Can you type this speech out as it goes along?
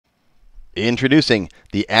Introducing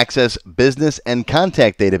the Access Business and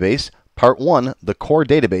Contact Database, Part 1, the Core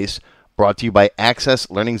Database, brought to you by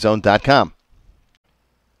AccessLearningZone.com.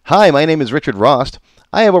 Hi, my name is Richard Rost.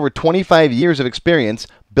 I have over 25 years of experience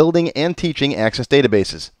building and teaching Access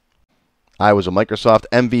databases. I was a Microsoft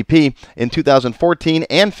MVP in 2014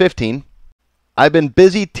 and 15. I've been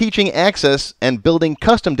busy teaching Access and building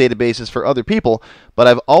custom databases for other people, but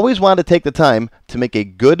I've always wanted to take the time to make a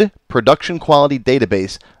good production quality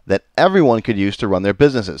database that everyone could use to run their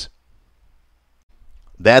businesses.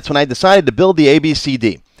 That's when I decided to build the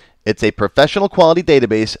ABCD. It's a professional quality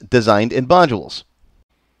database designed in modules.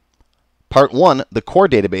 Part 1, the core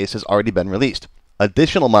database, has already been released.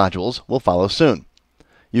 Additional modules will follow soon.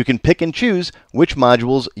 You can pick and choose which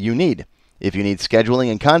modules you need. If you need scheduling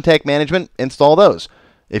and contact management, install those.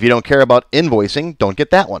 If you don't care about invoicing, don't get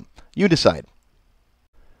that one. You decide.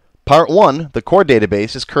 Part 1, the core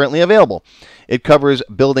database, is currently available. It covers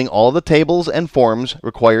building all the tables and forms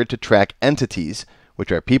required to track entities,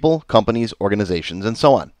 which are people, companies, organizations, and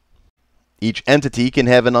so on. Each entity can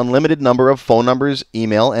have an unlimited number of phone numbers,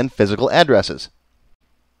 email, and physical addresses.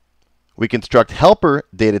 We construct helper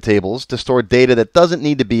data tables to store data that doesn't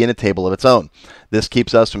need to be in a table of its own. This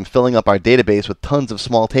keeps us from filling up our database with tons of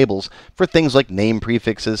small tables for things like name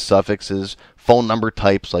prefixes, suffixes, phone number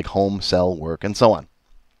types like home, cell, work, and so on.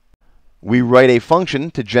 We write a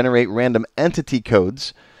function to generate random entity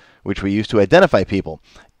codes, which we use to identify people.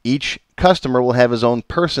 Each customer will have his own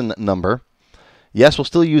person number. Yes, we'll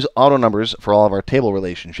still use auto numbers for all of our table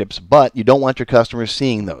relationships, but you don't want your customers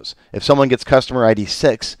seeing those. If someone gets customer ID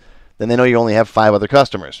 6, then they know you only have 5 other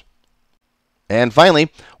customers. And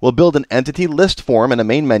finally, we'll build an entity list form in a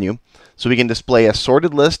main menu so we can display a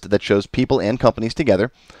sorted list that shows people and companies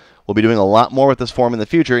together. We'll be doing a lot more with this form in the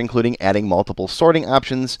future, including adding multiple sorting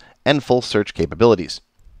options and full search capabilities.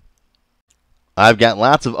 I've got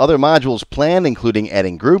lots of other modules planned, including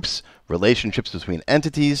adding groups, relationships between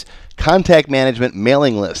entities, contact management,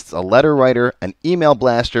 mailing lists, a letter writer, an email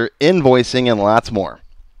blaster, invoicing, and lots more.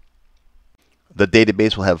 The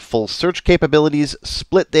database will have full search capabilities,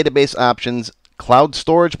 split database options, cloud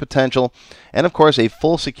storage potential, and of course a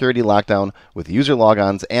full security lockdown with user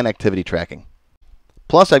logons and activity tracking.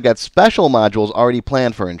 Plus, I've got special modules already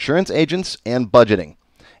planned for insurance agents and budgeting.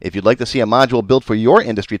 If you'd like to see a module built for your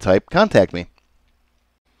industry type, contact me.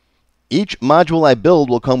 Each module I build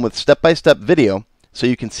will come with step-by-step video so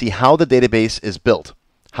you can see how the database is built.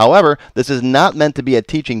 However, this is not meant to be a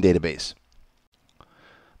teaching database.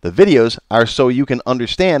 The videos are so you can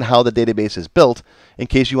understand how the database is built in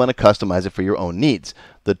case you want to customize it for your own needs.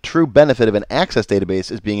 The true benefit of an Access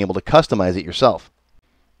database is being able to customize it yourself.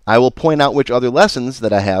 I will point out which other lessons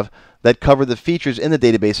that I have that cover the features in the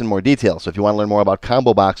database in more detail. So if you want to learn more about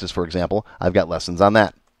combo boxes, for example, I've got lessons on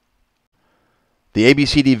that. The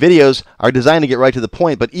ABCD videos are designed to get right to the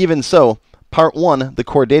point, but even so, Part 1, the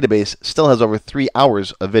core database, still has over 3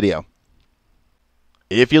 hours of video.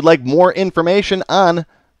 If you'd like more information on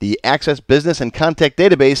the Access Business and Contact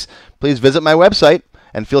Database, please visit my website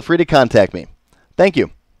and feel free to contact me. Thank you.